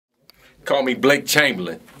Call me Blake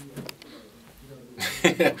Chamberlin.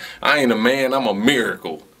 I ain't a man, I'm a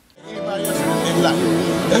miracle. You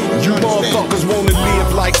motherfuckers wanna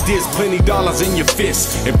live like this, plenty dollars in your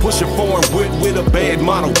fist, and push a foreign whip with a bad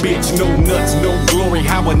model bitch. No nuts, no glory,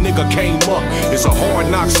 how a nigga came up. It's a hard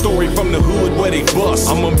knock story from the hood where they bust.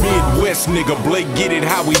 I'm a Midwest nigga, Blake get it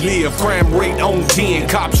how we live. Crime rate on 10,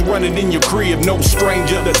 cops running in your crib, no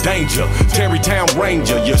stranger to danger. Terrytown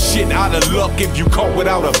Ranger, your shit out of luck if you caught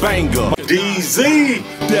without a banger. DZ!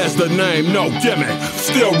 That's the name, no gimmick,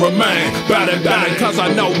 still remain. Batting, cause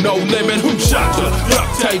I know no limit. Who shot you?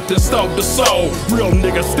 Duct tape and stole the soul. Real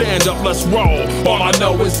nigga stand up, let's roll. All I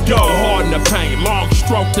know is go hard in the paint. Long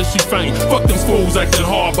stroke till she faint. Fuck them fools acting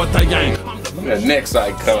hard, but they ain't. I'm the next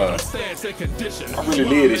icon. I really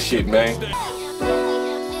live this shit, man.